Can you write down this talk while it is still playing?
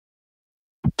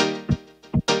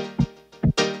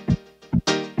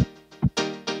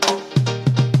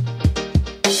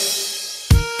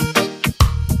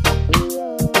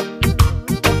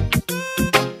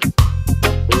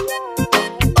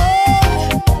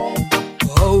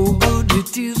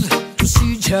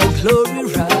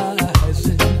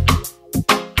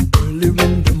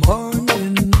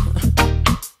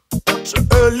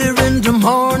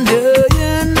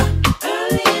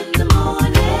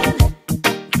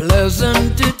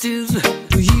Pleasant it is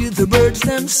to hear the birds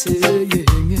them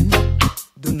singing.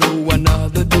 Don't know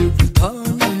another day is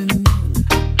dawning.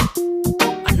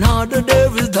 Another day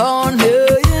is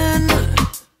dawning.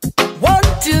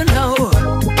 Want to know?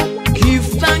 Give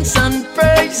thanks and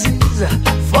praises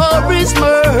for His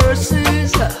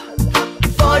mercies,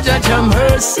 for Jah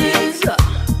mercies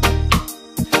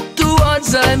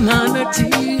towards humanity.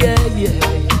 Yeah, yeah.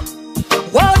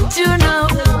 Want to know?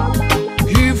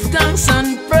 Give thanks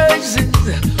and praises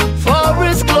for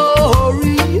His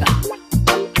glory,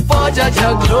 for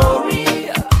Jah glory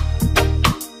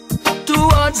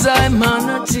towards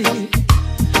humanity.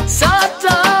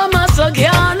 Sata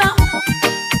Masagiana.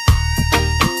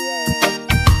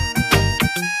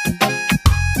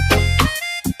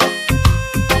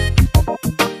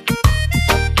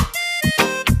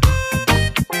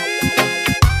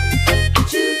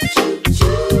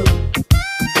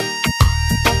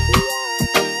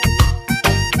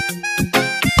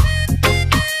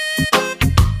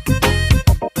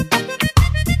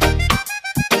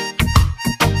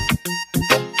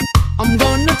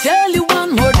 Tell you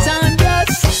one more time,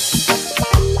 yes.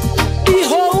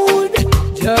 Behold,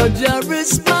 Jah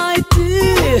is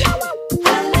mighty.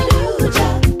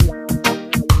 Hallelujah.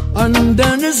 And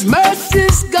then His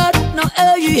mercy's got no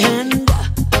end.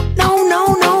 No, no,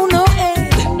 no, no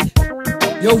end.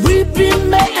 Your weeping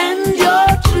may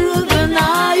endure through the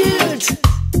night.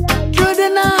 Through the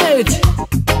night.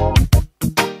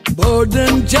 But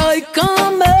then joy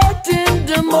cometh in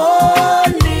the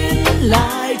morning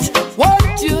light.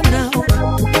 What you know?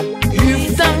 Give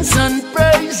thanks and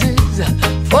praises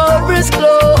for His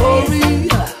glory,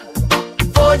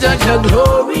 for Jah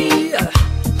glory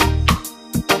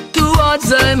towards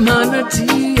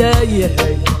humanity. Yeah, yeah.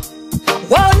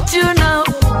 Want you know?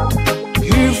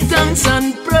 Give thanks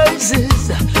and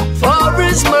praises for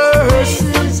His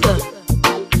mercies,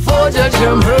 for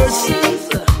Jah mercies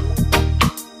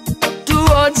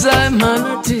towards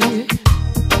humanity.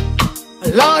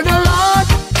 Lord, oh Lord.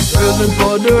 Present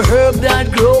for the herb that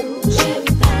grows,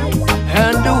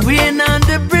 and the wind and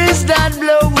the breeze that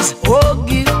blows. Oh,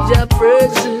 give Jah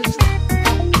praises.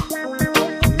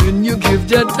 When you give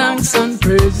Jah thanks and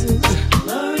praises,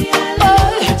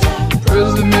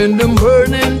 praise Him in the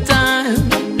morning time,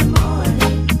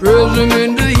 praise Him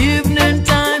in the evening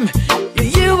time. You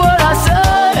hear what I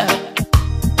say?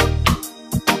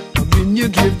 When you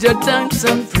give Jah thanks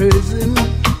and praise Him.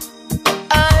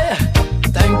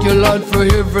 Thank you, Lord, for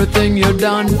everything You've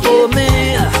done for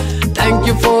me. Thank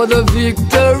you for the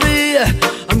victory.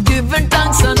 I'm giving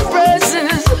thanks and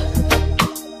praises.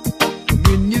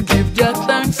 When you give Jah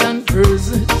thanks and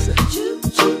praises,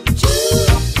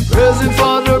 praising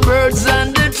for the birds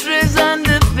and the trees and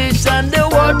the fish and the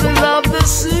waters of the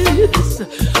seas.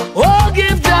 Oh,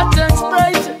 give Jah thanks,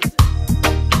 praises.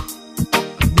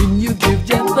 When you give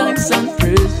Jah thanks and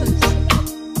praises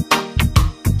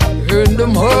in the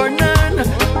morning,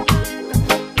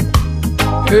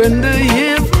 in the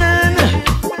evening,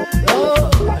 oh.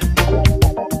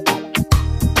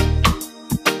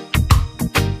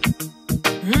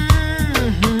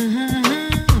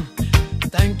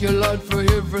 Thank you, Lord, for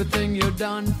everything You've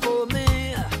done for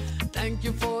me. Thank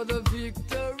you for the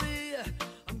victory.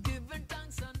 I'm giving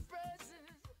thanks and praises.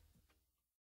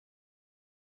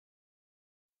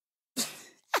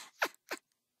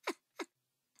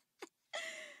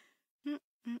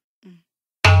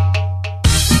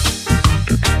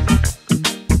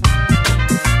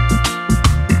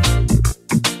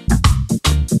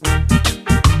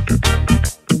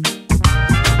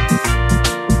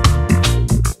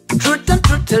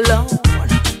 Alone.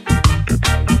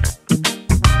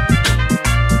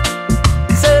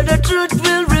 Say the truth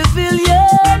will reveal you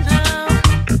now.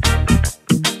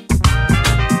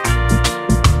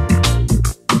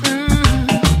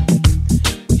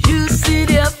 You see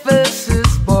their faces,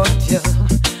 but you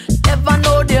never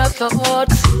know their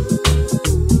thoughts.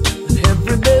 And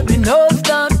every baby knows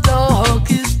that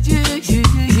talk is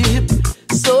cheap,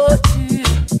 so cheap.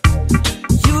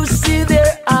 You see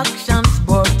their actions,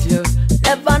 but you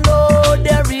never know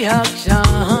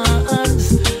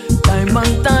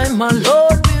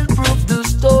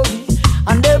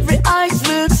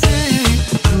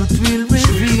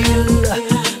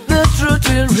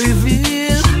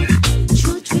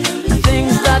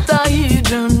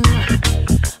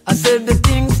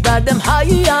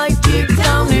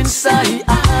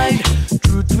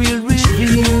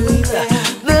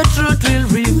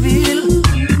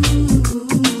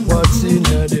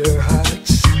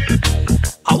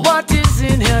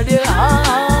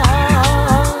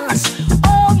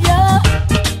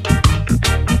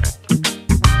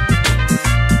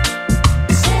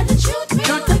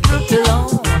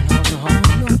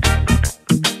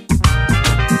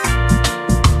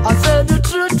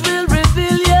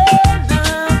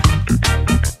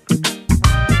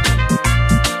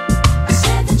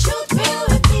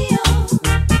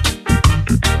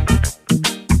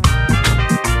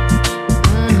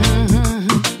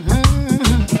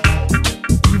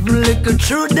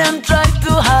truth them tried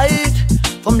to hide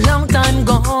from long time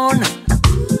gone.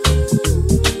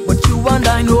 But you and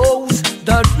I knows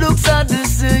that looks at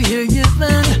this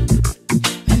even.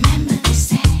 Remember they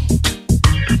say,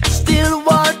 Still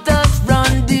waters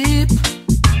run deep.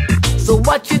 So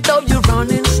watch it how you're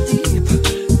running steep.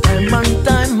 Time and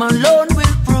time alone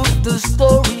will prove the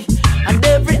story, and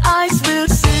every eyes will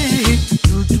see.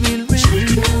 Truth will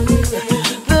reveal.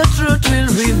 The truth will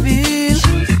reveal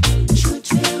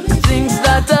things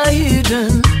that are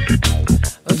hidden.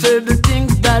 I said the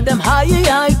things that them high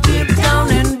deep down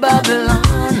in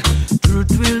Babylon.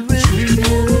 Truth will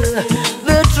reveal.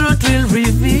 The truth will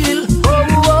reveal. Oh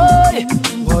boy,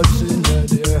 what's in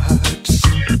their hearts?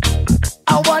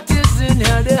 And what is in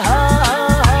their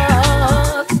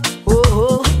heart?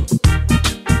 Oh.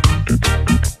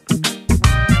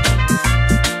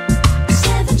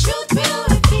 said the truth will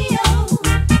reveal.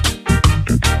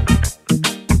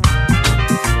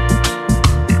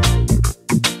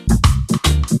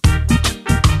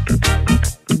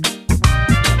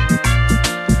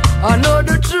 I know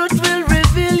the truth will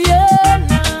reveal, yeah,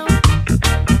 now.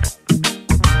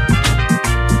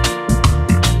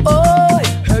 Oh,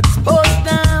 expose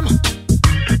them,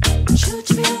 Truth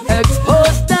will reveal.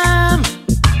 expose them.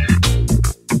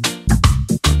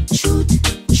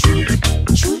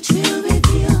 Truth will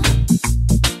reveal.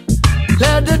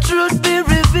 Let the truth be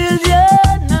revealed,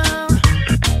 yeah, now.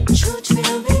 Truth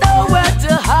will reveal. Nowhere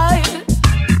to hide.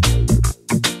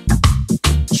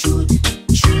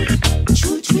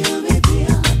 Truth will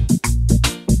reveal.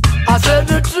 I said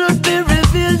the truth be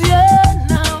revealed, yeah,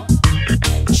 now.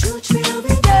 Truth will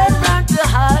reveal. Can't run to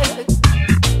hide.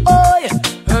 Oh,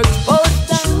 yeah, expose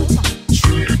them.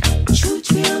 Truth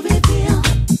will reveal.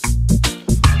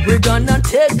 We're gonna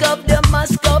take up the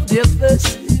mask of their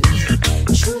faces.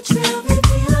 Truth will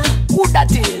reveal. Who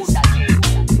that is?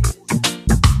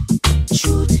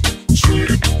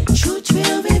 Truth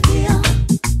will reveal.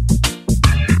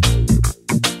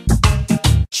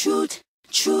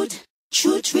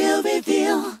 Truth will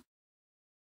reveal.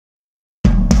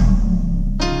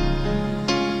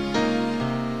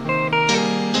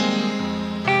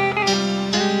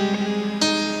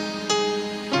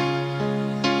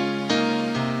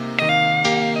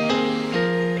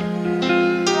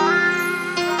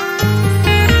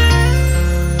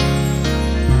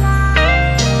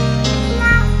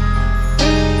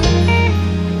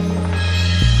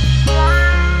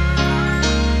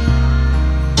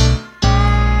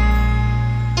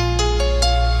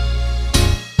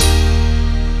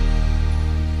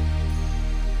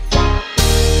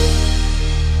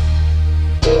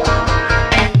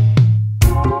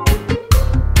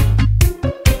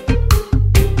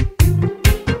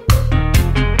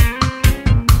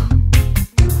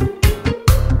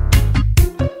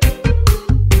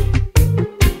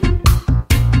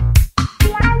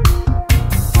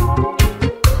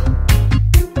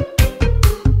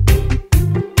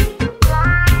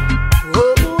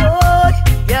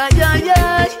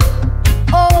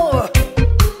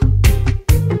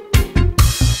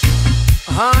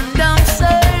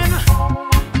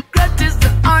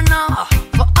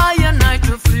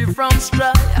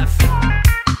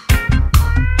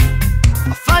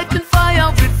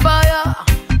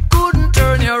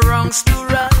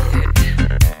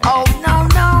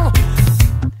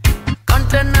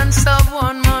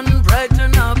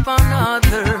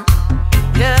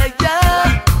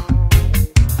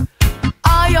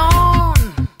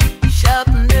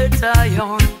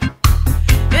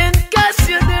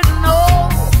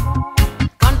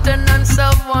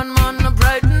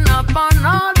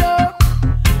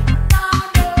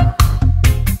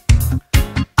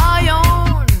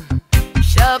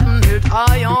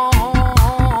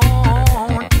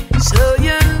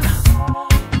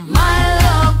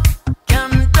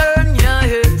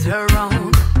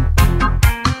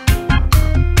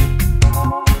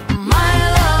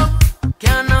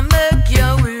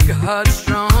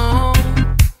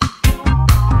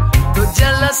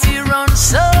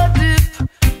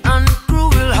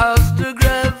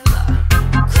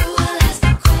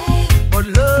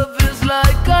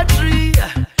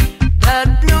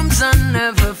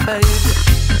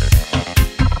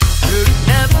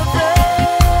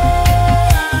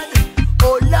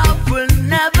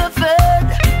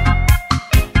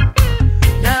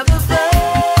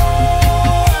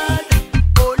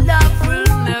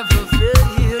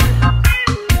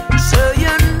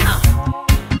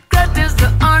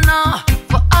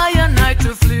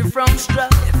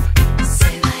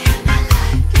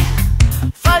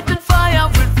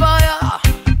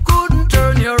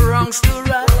 wrongs to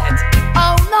right.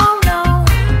 Oh no, no.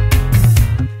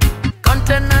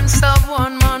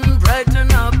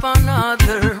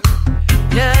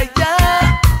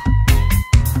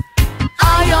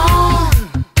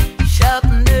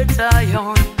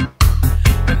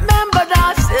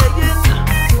 are saying.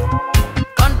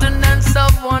 Continents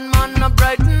of one man are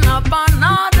brighten up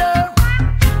another.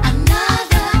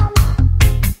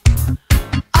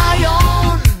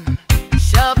 Iron,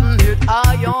 sharpen it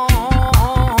iron.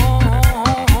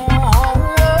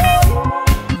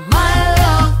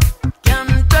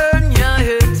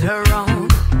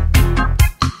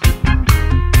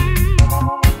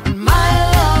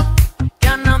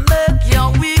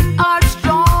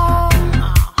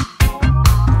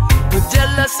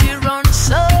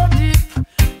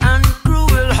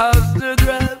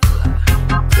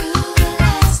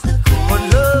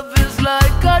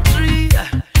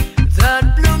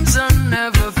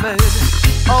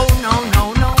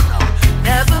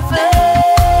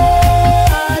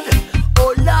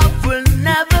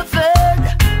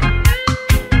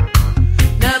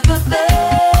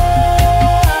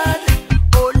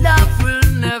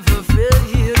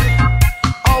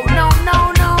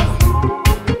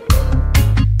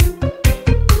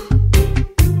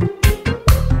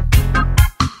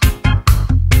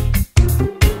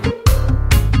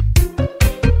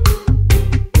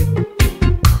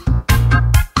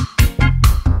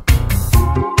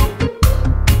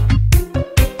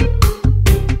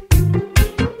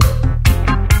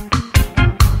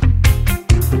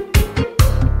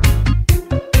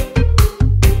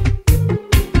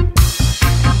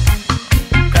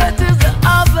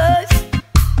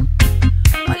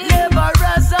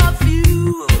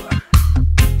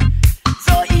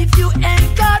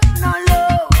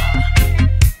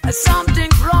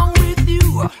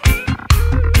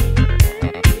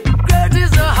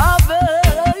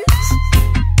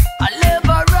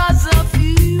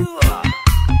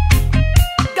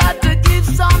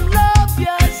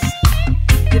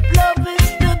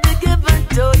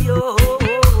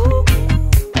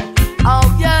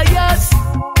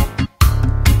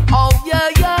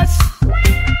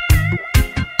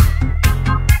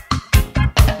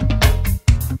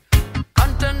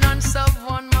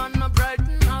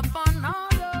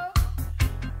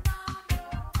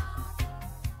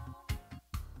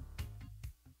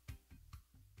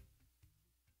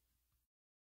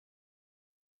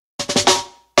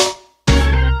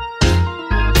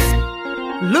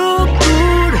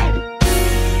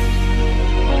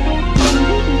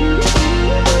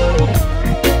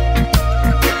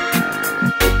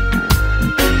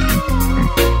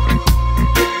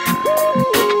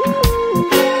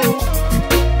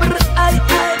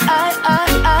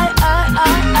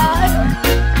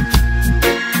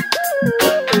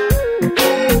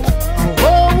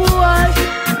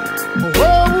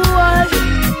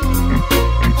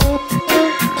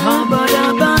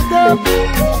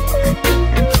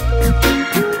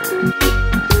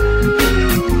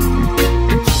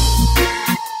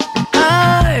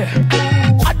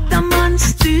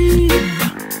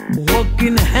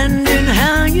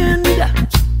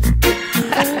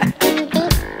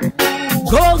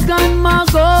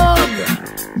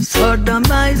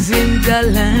 Sodomizing the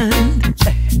land.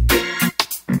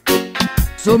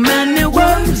 So many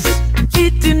worms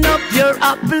eating up your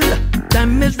apple.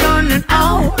 Time is running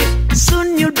out,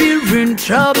 soon you'll be in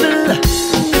trouble.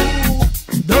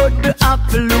 Though the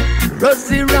apple look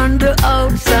rosy round the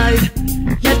outside,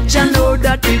 yet you know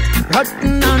that it's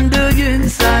rotten on the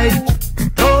inside.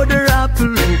 Though the apple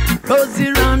look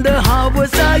rosy round the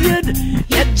outside,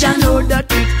 yet you know that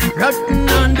it's rotten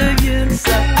on the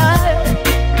inside.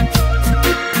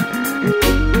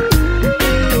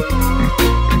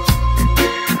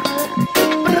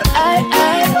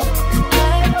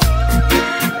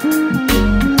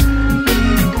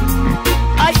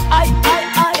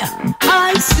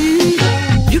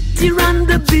 And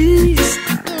the beast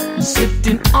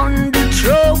sitting on the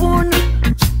throne,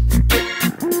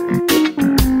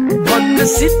 but the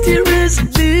city is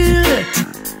built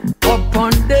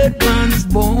upon dead man's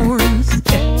bones.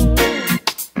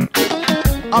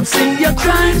 I've seen your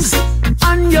crimes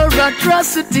and your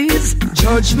atrocities.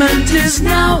 Judgment is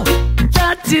now,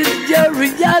 that is your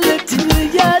reality,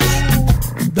 yes.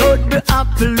 Though the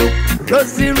apple look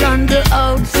rosy round the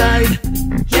outside,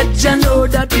 yet you know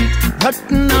that it's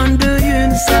rotten on the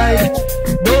inside.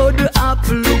 Though the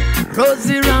apple look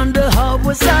rosy round the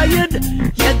outside,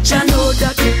 yet you know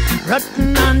that it's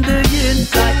rotten on the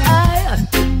inside.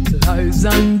 Lies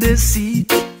and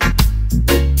deceit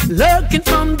lurking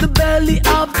from the belly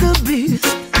of the beast,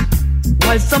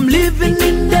 while some living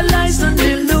in their lies and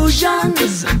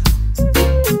illusions.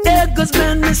 There goes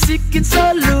many seeking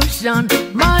solution.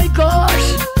 My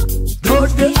gosh, though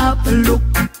the apple look,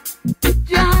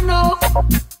 you know,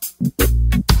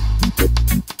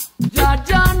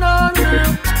 you know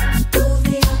now.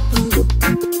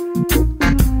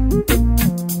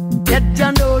 yet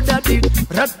you know that it's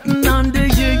rotten on the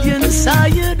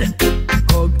inside.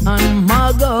 Gog and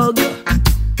Magog,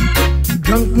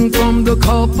 drunken from the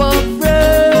cup of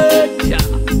bread.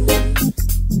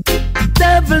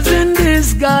 Devils in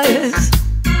disguise,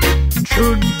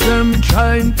 should them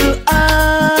trying to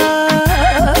hide.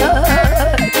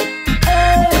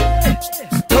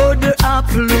 Though the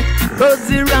apple look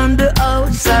rosy round the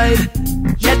outside,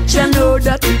 yet you know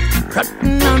that it's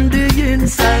rotten on the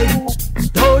inside.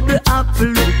 Though the apple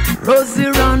look rosy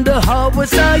round the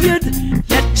outside,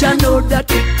 yet you know that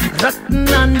it's rotten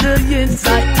on the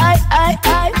inside. I,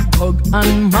 Gog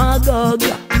and Magog,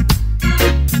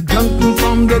 drunken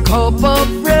from the cup of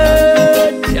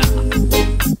bread.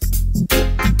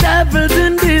 Devils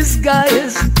in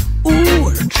disguise,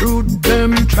 ooh, truth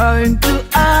them trying to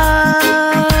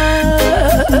hide.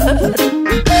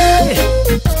 Hey.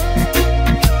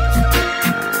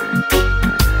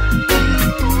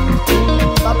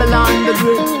 Babylon the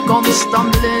Great come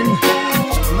stumbling,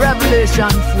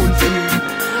 revelation fulfilled.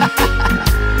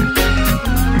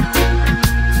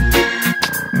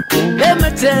 Let me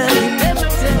tell you, let me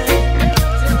tell you.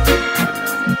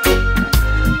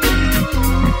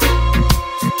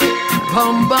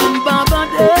 Bum bum bum bum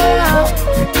yeah.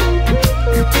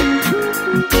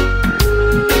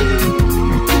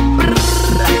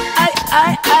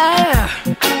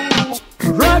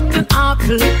 Rotten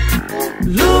apple,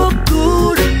 look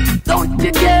good. Don't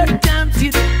you get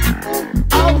tempted?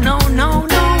 Oh no no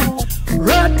no.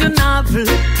 Rotten apple,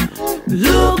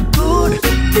 look good.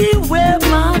 Beware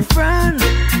my friend.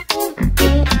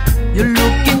 You're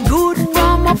looking good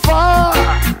from afar.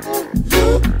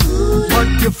 Look good, but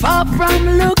you're far from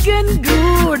looking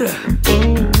good.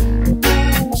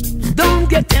 Don't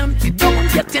get tempted, don't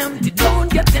get tempted, don't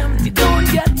get tempted, don't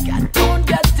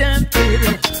get tempted.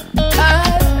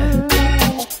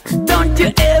 Don't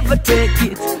you ever take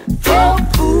it for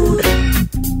food.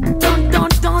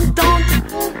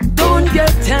 Don't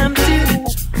get tempted,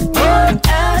 or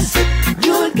else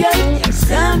you'll get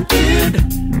exempted.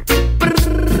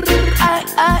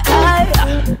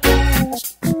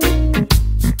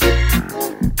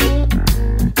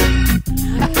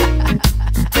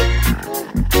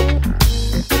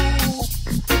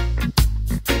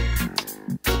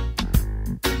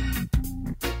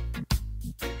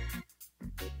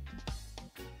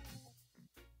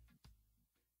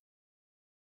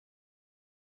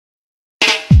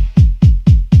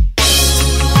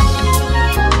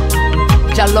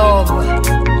 Jah love,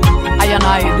 I and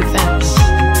I defense.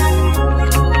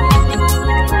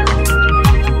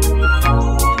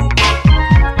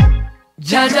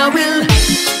 Jah will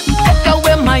take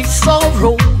away my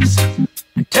sorrows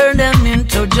and turn them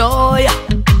into joy.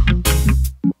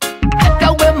 Take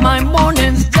away my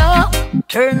mournings, Jah,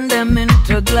 turn them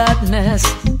into gladness.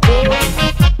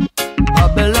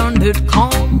 Babylon did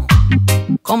come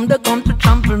to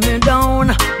trample me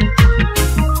down.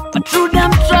 But through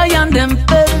them try and them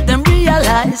fail, them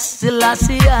realize still I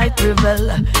see I prevail.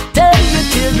 Tell your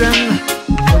children,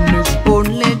 when it's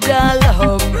only Jah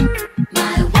love,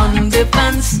 my one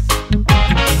defense.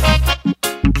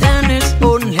 Then it's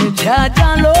only Jah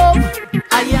love,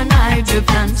 I and I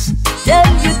defense.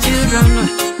 Tell your children,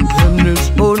 when it's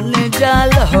only Jah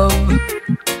love,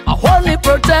 a holy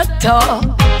protector.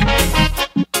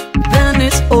 Then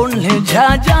it's only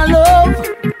Jah love,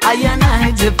 I and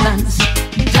I defense.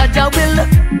 Jah will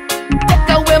take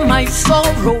away my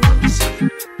sorrows,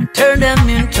 turn them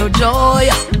into joy.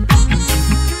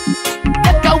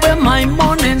 Take away my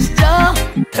mournings, Jah,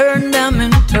 turn them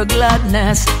into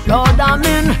gladness. Lord,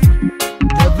 amen.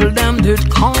 Devil them did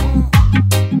come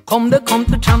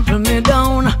to trample me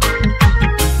down.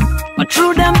 But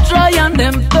through them try and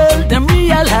them fail, them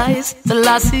realize till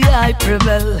I see I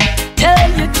prevail. Tell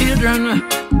your children,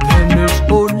 then there's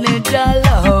only Jah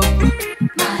love,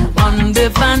 one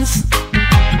defense.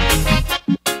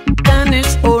 Then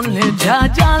it's only Jah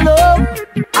love,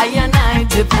 I and I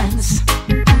defense.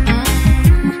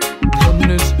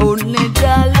 Then it's only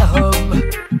Jah love,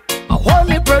 a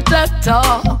holy protector.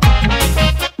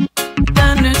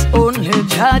 Then it's only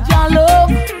Jah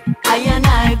love, I and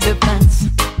I defense.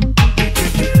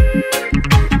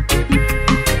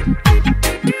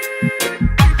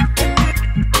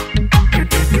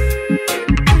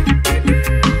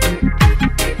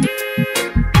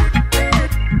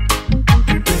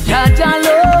 Jah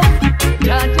love,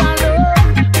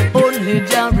 only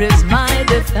Jah is my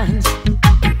defense.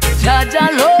 Jah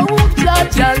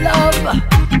love,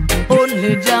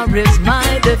 only Jah is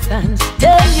my defense.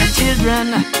 Tell your children,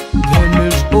 there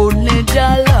is only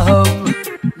Jah love,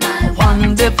 my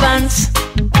one defense.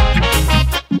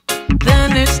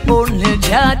 Then it's only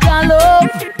Jah love,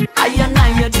 I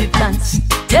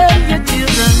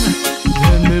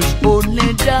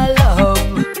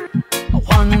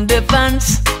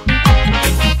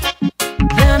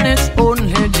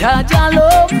Jah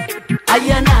love, I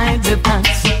and I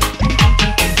depends.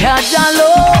 Jah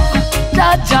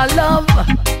love,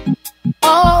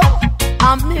 oh,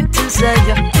 I meant to say,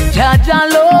 Jah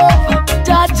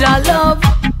love,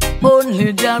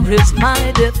 only Jah is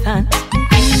my defense.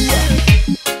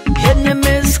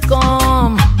 Enemies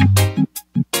come,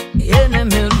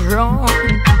 enemies run.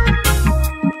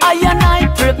 I and I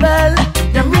prevail,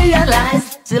 then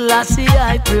realize till I see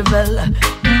I prevail.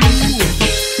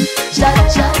 Jah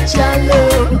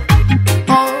love,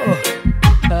 oh,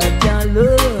 Jah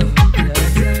love, Jah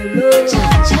love,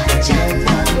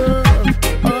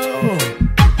 oh,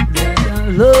 Jah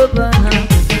love,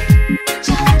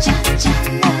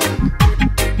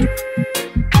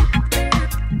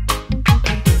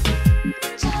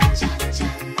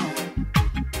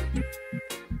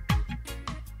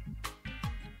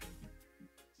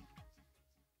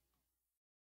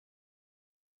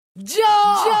 Jah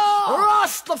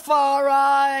Ras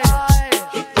Tafari.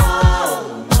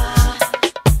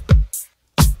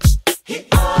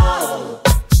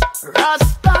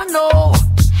 Rasta no.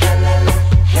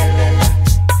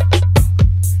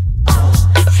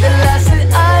 Selassie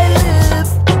I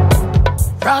live.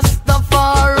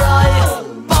 Rastafari,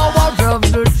 power of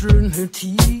the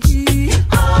Trinity.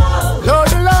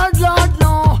 Lord, Lord, Lord,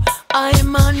 no, I'm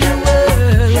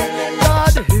Emmanuel.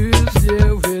 God is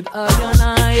here with I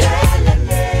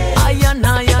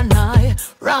and I.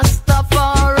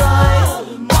 Rastafari,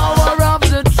 power of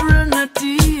the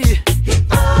Trinity.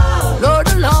 Lord,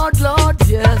 Lord, Lord,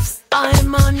 yes, I'm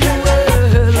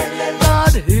Emmanuel.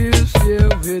 God is here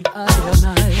with I and I.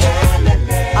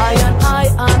 I and I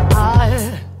and I.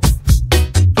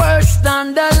 First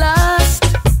and the last,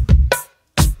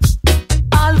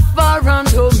 Alpha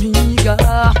and Omega,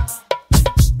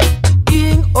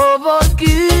 King of all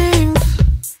kings,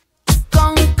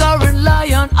 conquering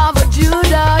Lion of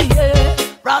Judah, yeah.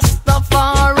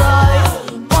 Rastafari,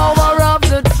 power of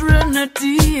the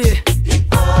Trinity.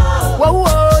 Whoa,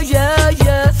 whoa, yeah,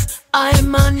 yes, I'm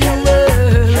Emmanuel.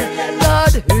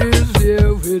 God is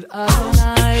here with I and I.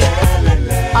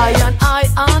 I and I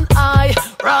and I.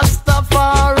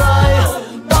 Rastafari,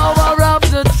 power of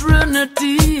the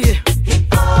Trinity.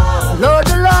 Lord,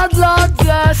 Lord, Lord,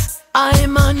 yes, I'm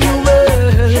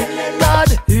Emmanuel. God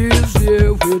is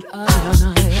here with I and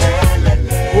I.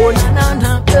 Oh, na na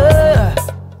na,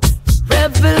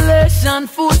 Revelation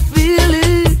fulfill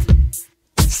it.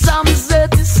 Psalms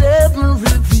 87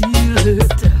 reveal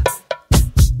it.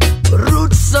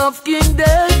 Roots of King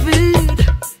David,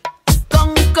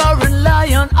 conquering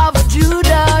Lion of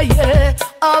Judah, yeah,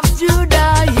 of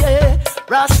Judah, yeah.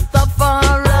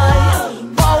 Rastafari,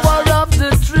 power of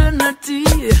the Trinity.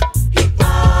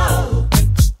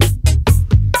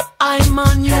 I'm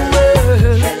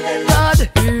Emmanuel. God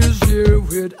is here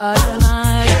with I and I.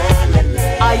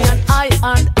 I and I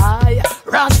and I.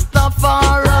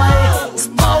 Rastafari,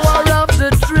 power of the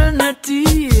Trinity.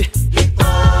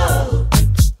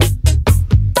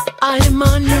 I'm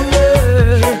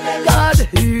Emmanuel. God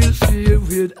is here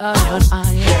with I and I.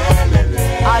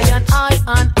 I and I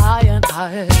and I and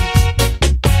I.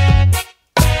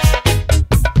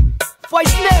 For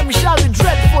his name shall be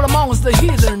dreadful amongst the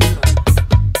heathen.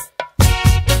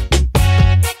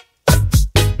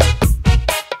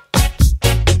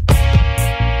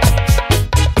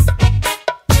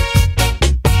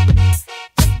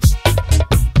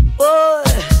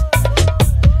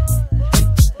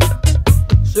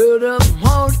 So the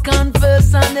mouth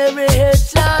confess and every head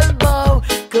shall bow,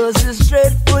 'cause it's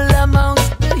dreadful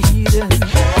amongst the heathen.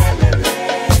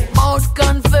 Mouth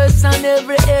confess and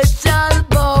every head shall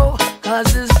bow,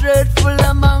 'cause it's dreadful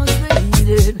amongst the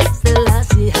heathen.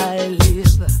 Selassie I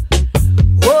live.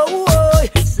 Whoa, whoa,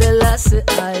 Selassie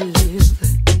I live.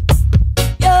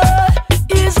 Yeah,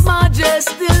 His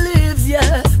Majesty live,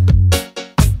 yeah.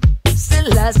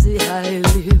 Selassie I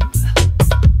live.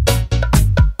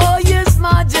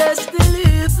 Majesty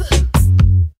live.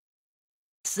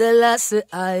 Selassie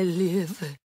I live.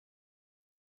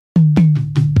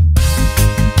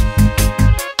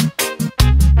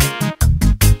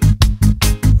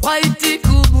 Whitey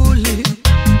Kubuli.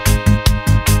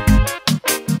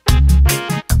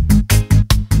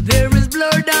 There is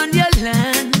blood on your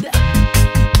land.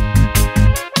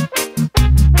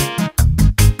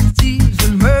 Thieves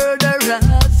and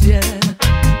murderers, yeah.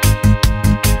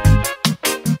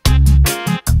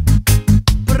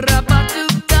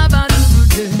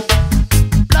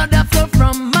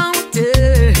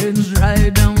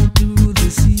 Right down to the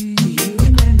sea.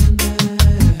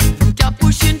 From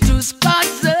Capuchin to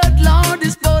Scotland, Lord,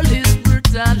 is police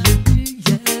brutality,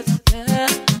 yes, yeah.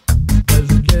 As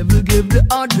the devil gave the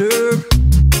order,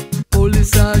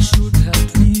 police I should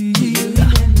have flee.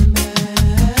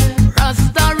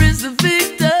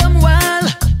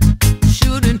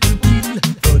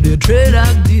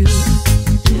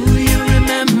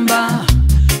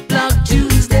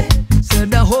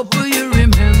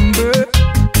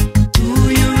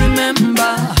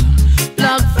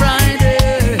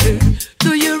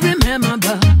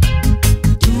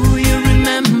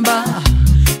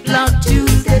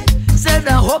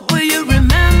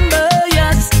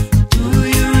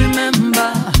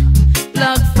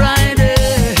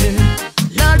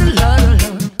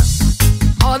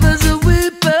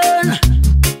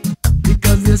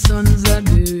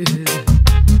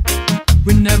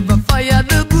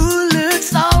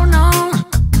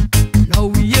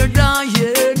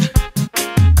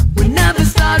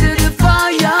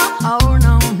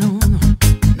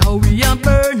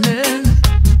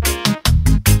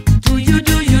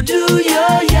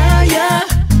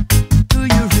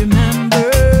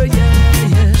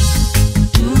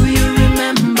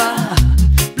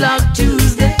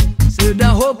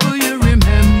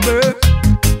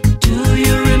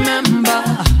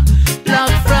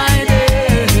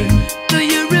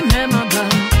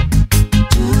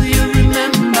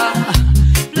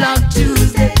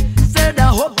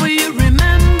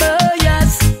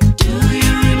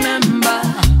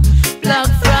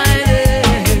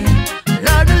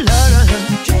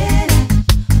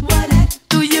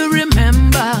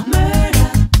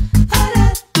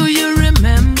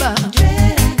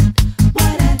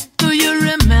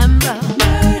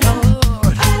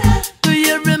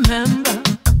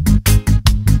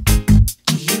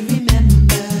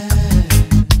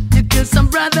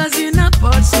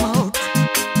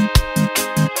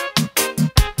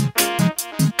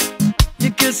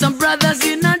 kill some brothers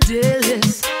in a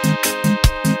jails.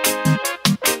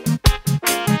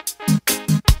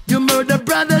 You murder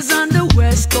brothers on the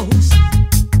West Coast.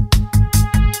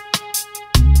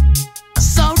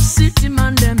 South City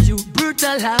man, them you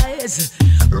brutalize.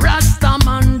 Rasta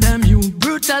man, them you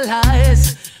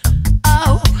brutalize.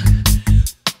 Oh,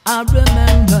 I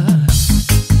remember.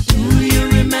 Do you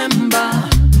remember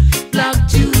Black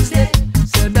Tuesday?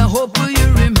 Said I hope you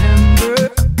remember.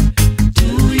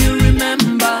 Do you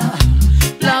remember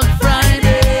Black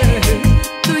Friday?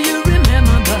 Do you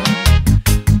remember?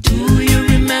 Do you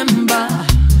remember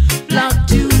Black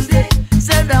Tuesday?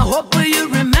 Said I hope you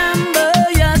remember.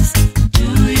 Yes. Do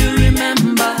you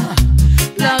remember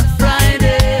Black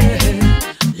Friday?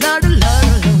 Lord, Lord,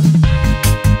 Lord.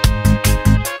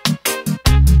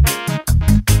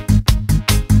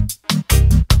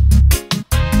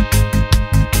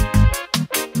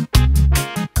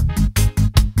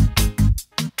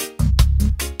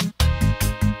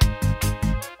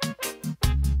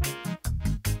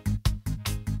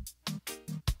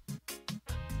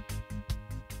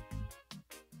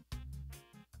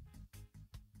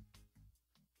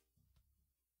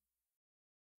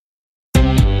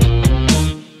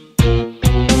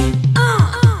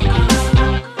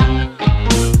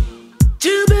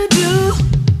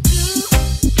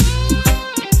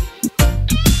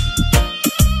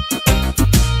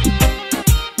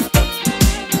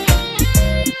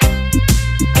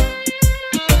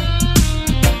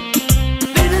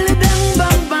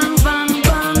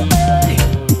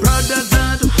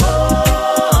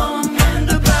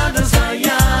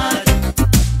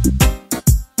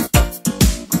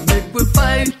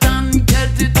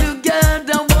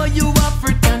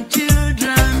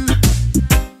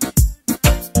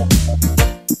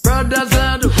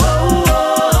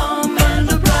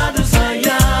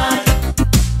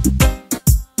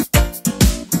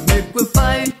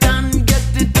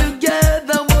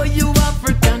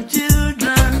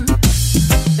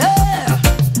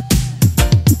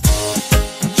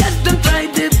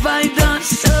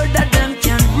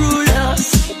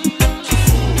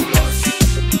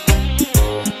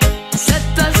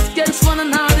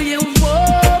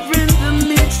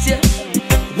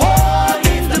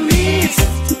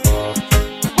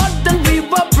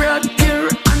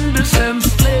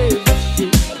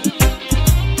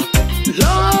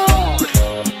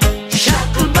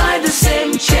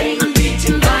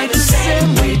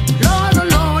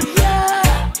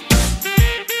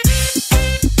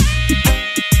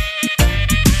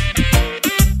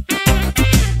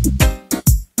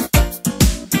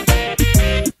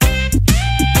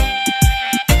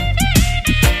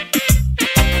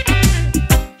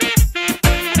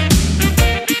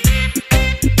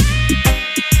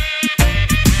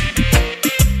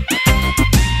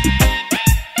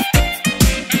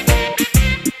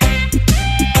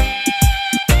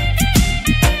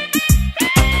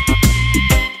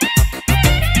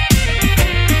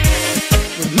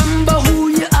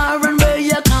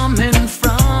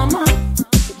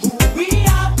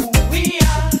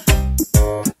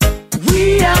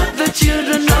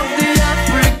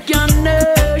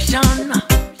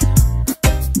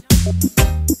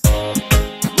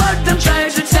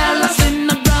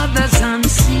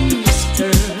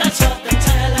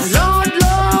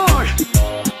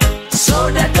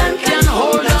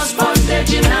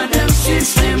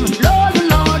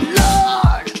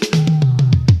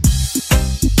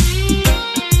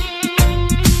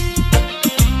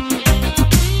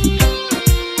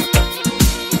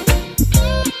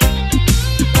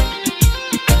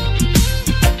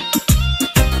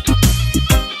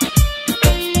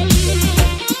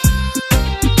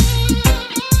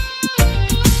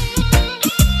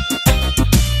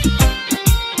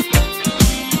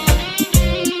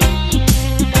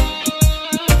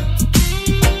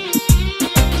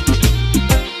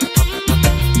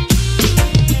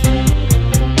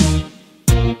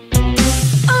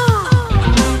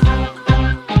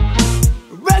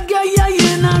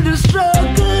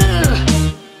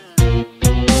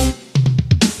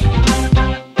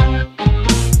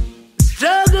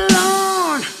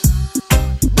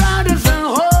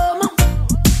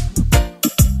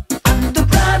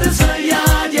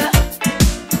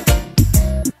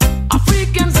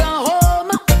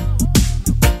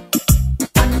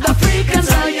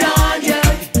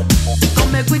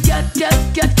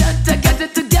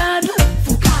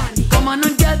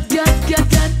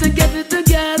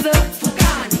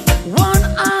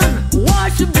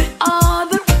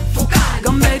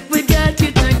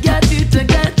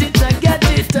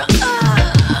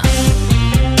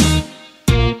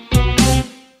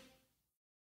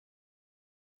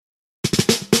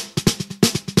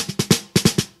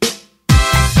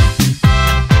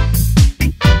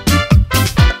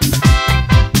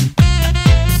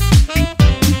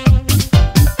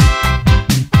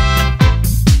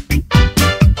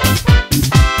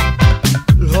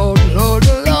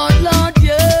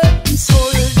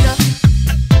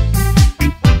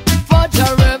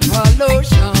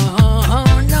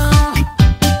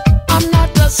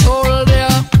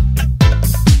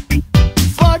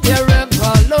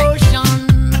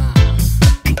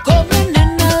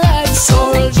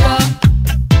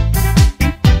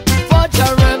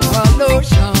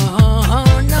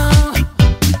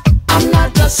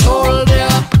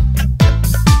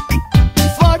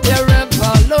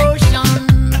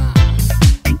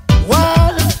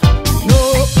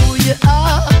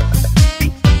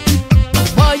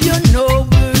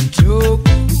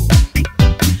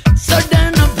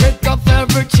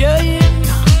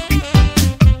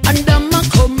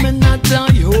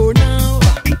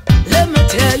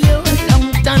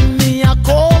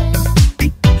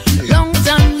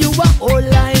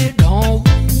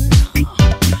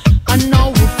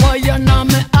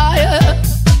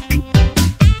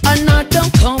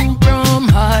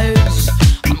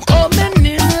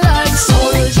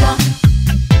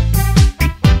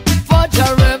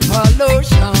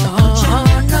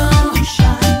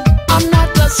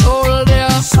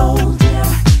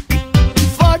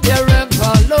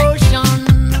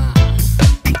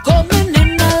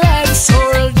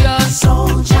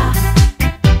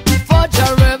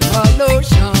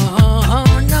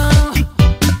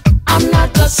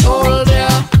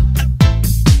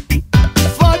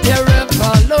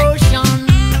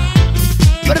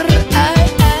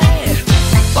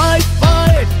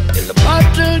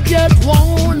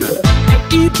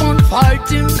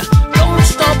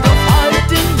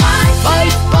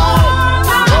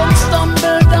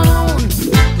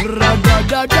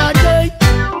 yesterday.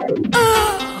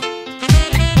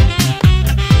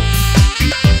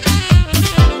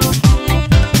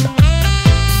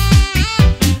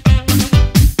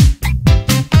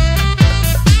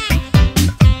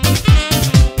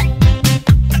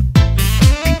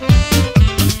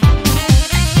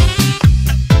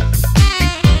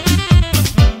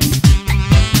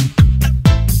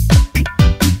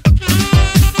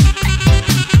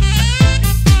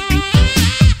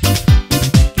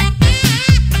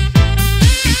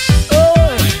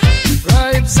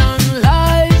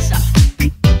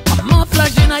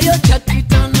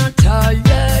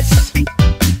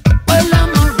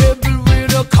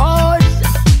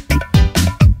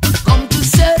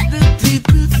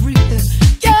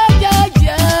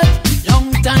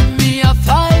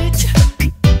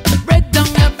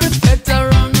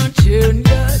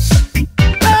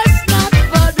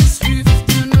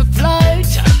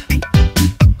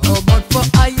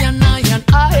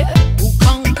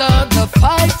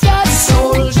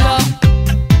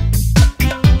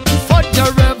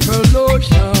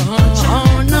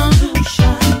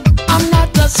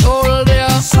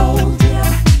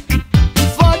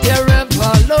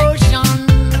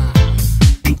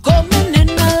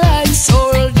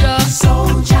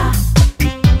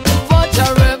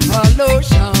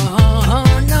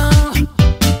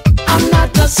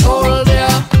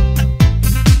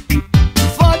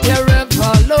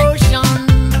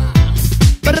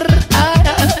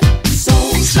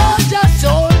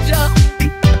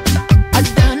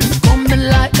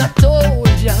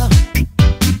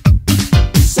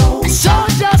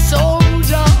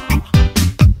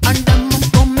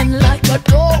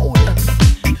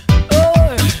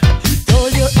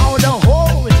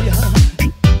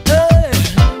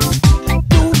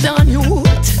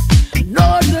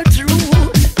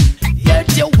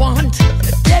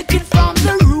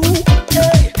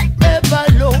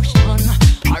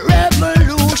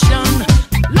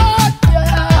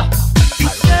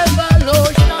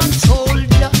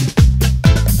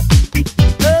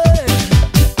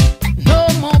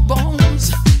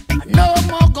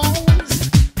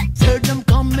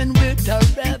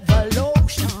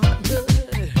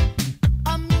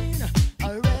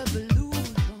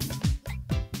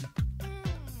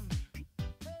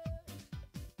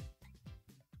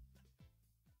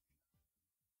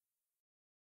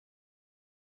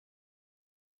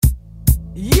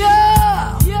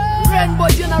 Yeah! Rainbow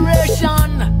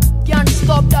generation can't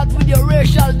stop that with your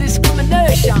racial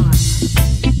discrimination.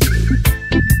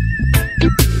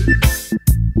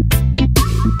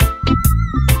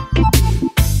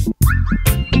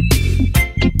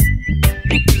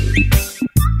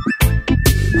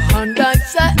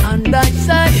 And I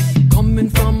say, coming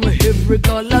from every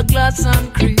color, class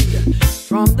and creed,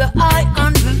 from the high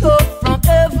and the low, from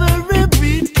every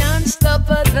breed, can't stop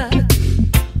at that.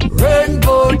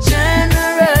 Rainbow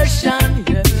generation,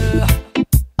 yeah.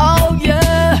 Oh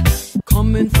yeah,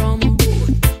 coming from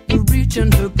both the rich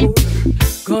and the poor.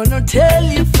 Gonna tell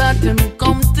you flat them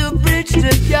come to bridge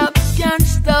the gap, can't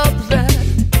stop that.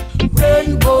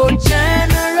 Rainbow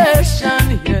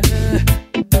generation, yeah.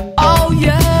 Oh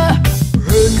yeah,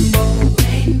 rainbow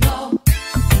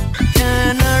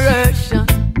generation.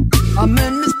 I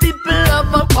mean these people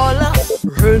of a color.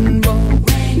 Rainbow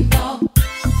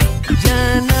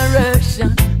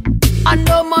generation. I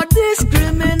no more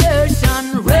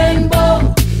discrimination.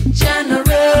 Rainbow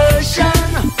generation.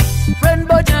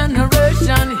 Rainbow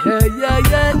generation.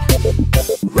 Yeah.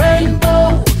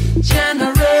 Rainbow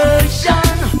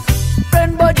generation.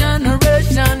 Rainbow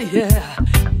generation. Yeah.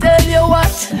 Tell you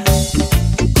what.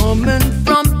 Coming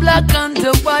from black and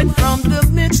to white, from the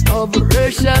midst of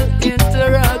racial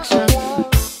interaction.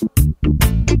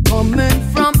 Coming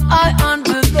from high and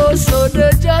low, so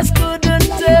they just couldn't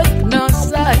take no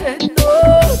side, no.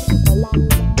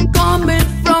 Coming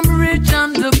from rich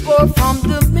and the poor, from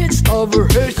the midst of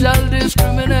racial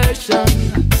discrimination.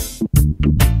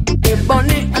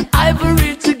 Ebony and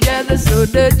ivory together, so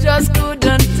they just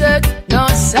couldn't take no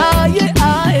side.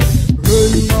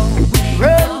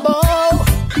 Rainbow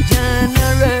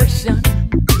generation.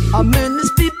 I mean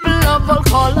these people of all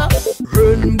color.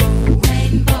 Rainbow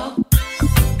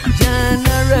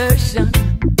generation.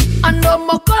 I no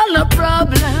more color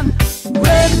problem.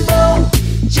 Rainbow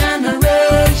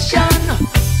generation.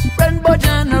 Rainbow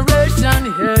generation.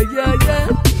 Yeah.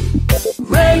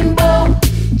 Rainbow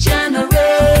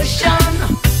generation.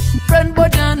 Rainbow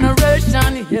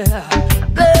generation. Yeah.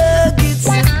 Play it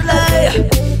and play.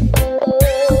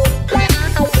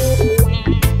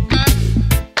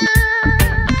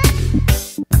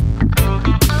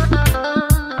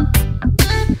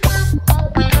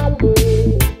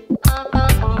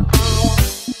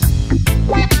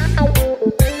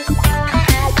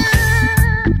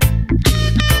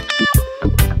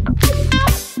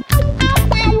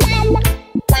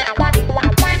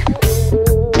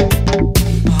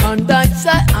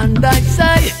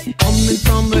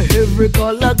 every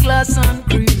color, class and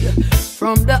creed,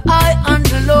 from the high and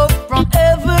the low, from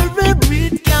every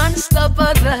breed, can't stop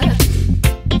at that.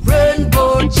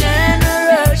 Rainbow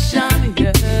generation,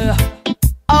 yeah.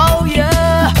 Oh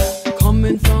yeah,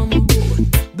 coming from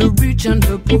both the rich and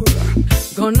the poor.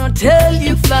 Gonna tell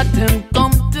you flat and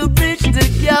come to bridge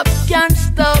the gap, can't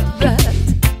stop that.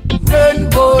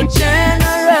 Rainbow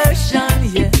generation,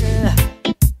 yeah.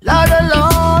 Lord, oh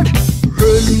Lord,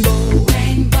 rainbow,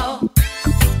 Rainbow,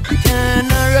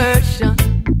 generation.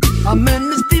 I mean,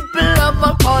 these people of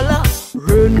a color.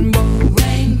 Rainbow,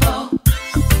 rainbow,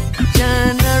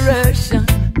 generation.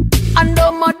 And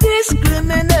no more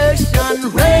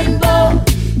discrimination. Rainbow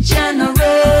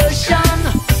generation.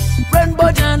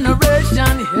 Rainbow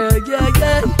generation. Yeah, yeah,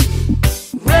 yeah.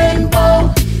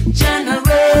 Rainbow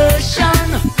generation.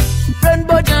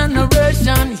 Rainbow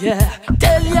generation. Yeah.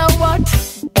 Tell ya what.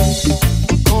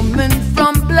 Coming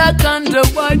from black and the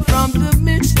white, from the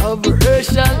midst of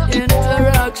racial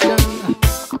interaction.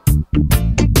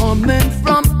 Coming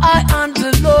from high and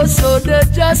the low, so they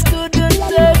just couldn't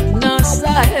take no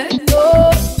side,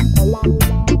 no.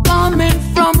 Coming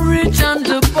from rich and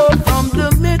the poor, from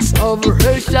the midst of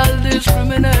racial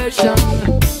discrimination.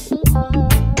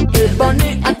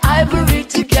 Ebony and ivory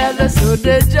together, so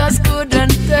they just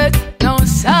couldn't take no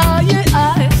side.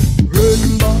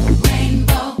 Rainbow,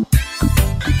 rainbow,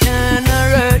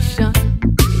 generation,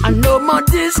 and no more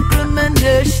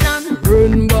discrimination.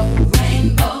 Rainbow,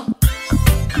 rainbow,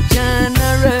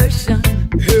 generation,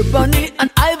 ebony and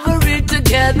ivory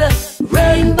together.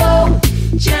 Rainbow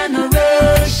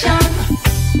generation,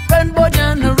 rainbow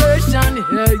generation,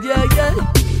 yeah, yeah, yeah.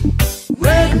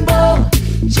 Rainbow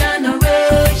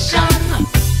generation,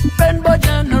 rainbow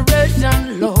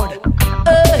generation, Lord.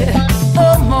 Hey, no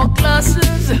more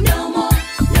classes, no more,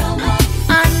 no more,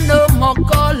 and no more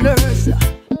colors,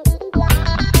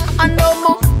 and no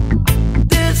more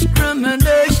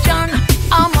discrimination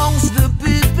amongst the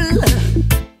people.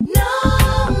 no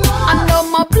more, And no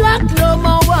more black, no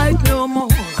more white, no more.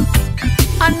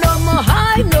 And no more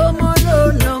high, no more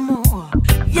low, no more.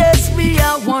 Yes, we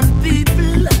are one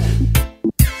people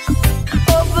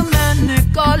over many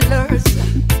colors.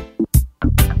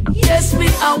 Yes, we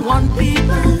are one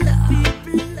people,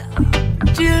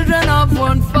 children of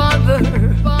one father.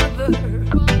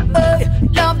 Hey,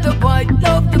 love the white,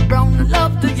 love the brown,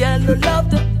 love the yellow, love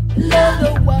the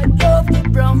white, love the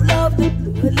brown, love the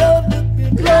blue, love the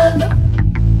pink, love the.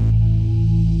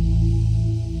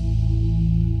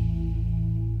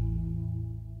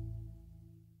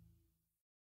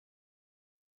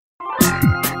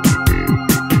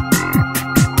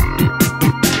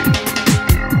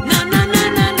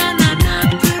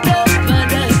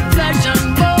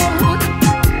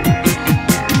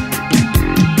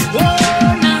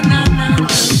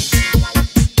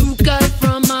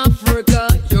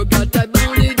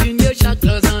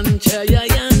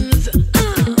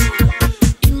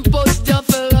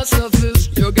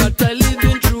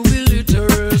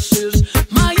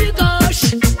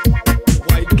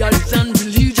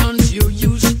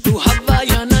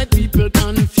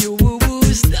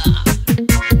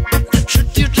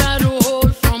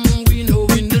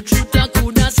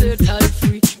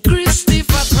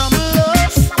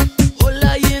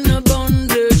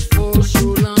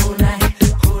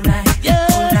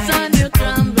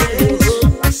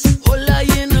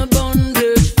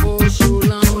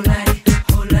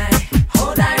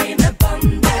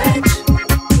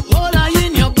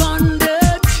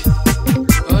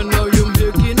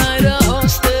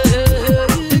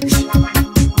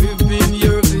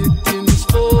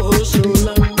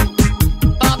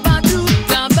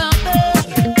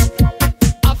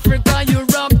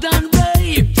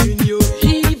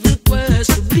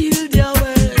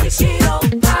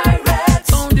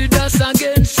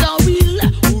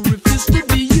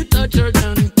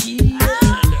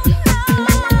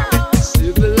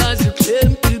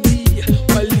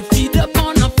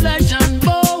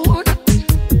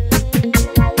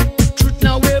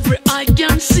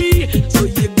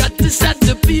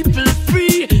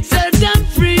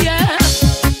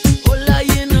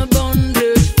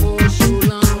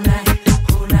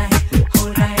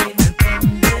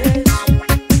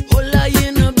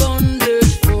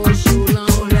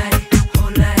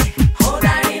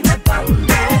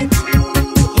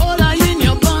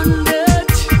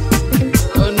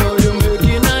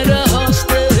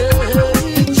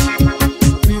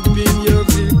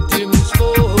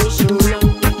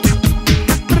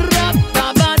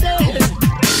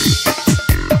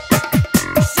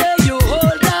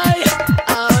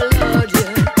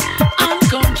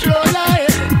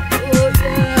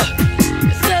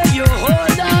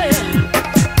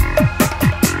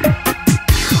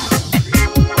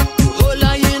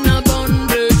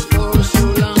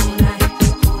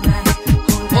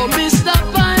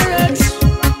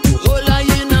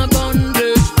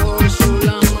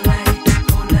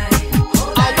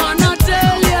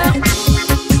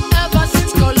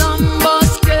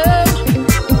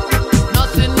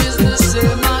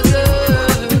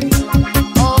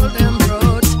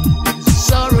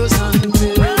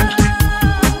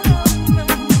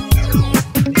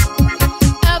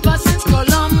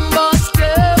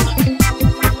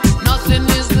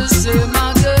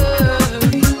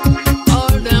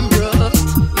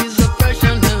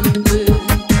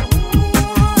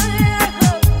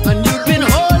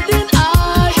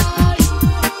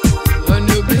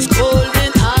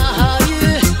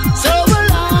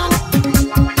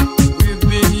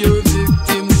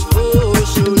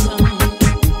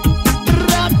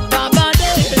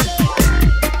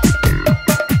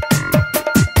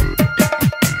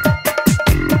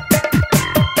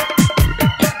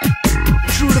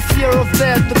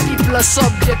 are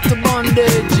subject to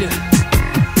bondage.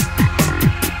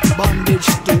 Bondage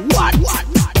to what?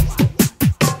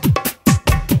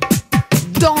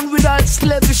 Down with that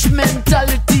slavish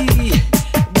mentality.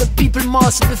 The people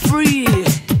must be free.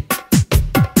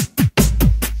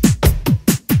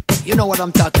 You know what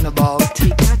I'm talking about. We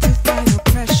got to fight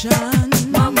oppression.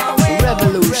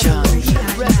 Revolution.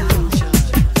 Revolution.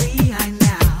 Free I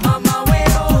now.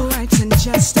 For rights and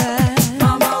justice.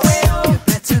 You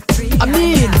better free I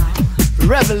mean, now.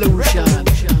 revolution.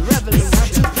 We got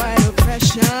to fight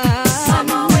oppression.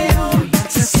 We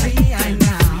better free I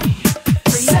now.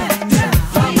 Free I now.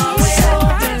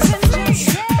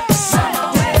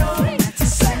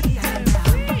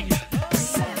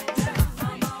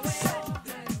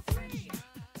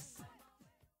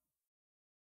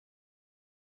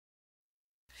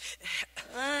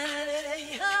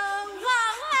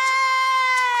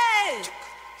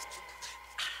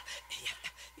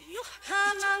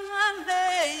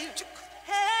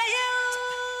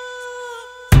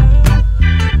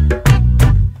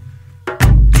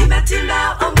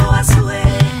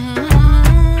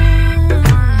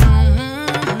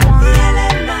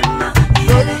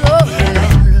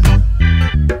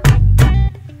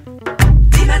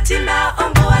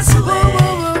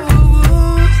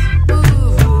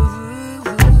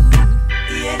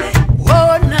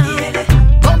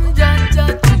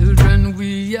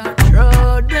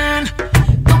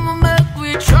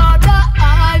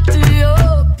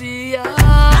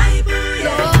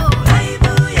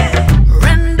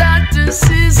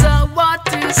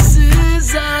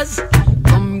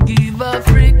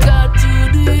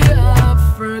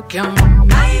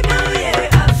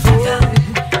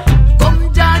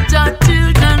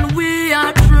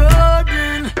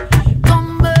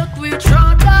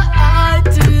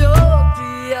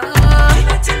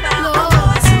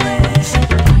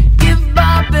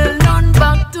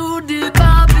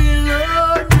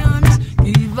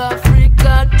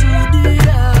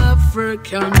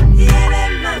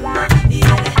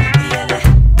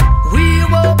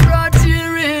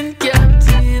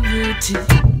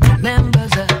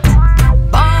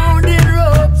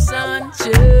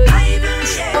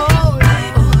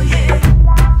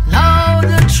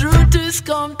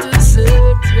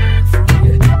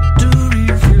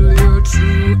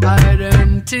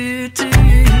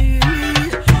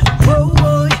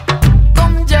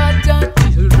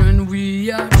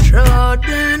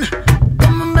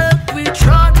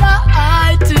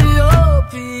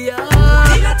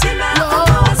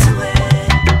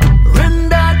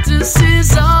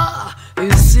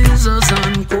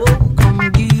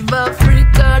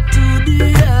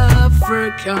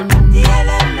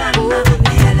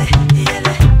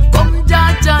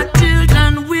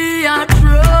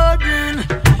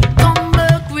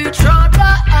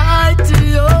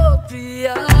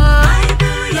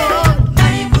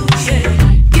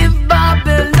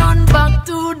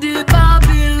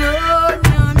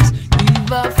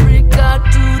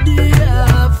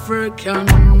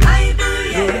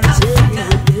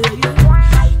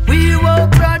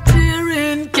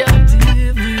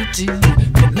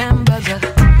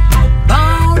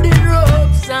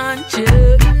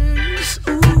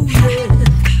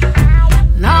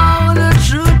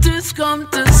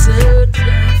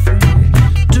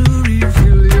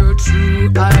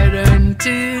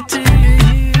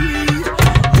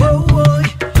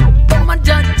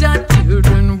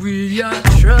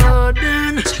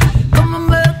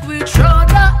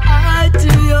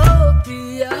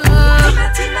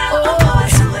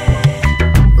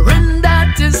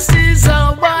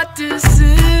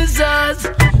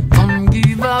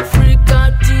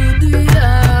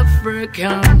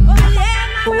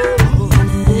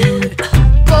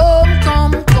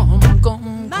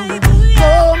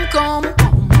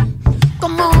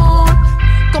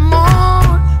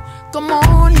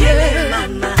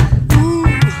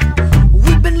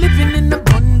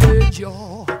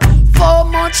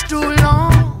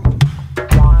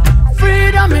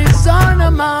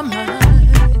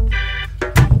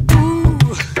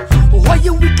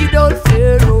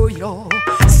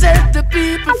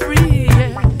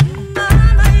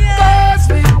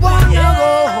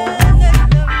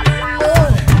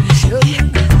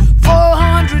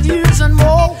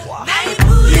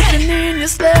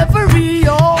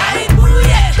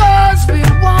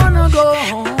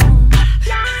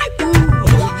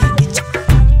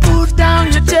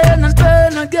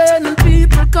 Again and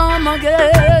people come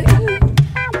again.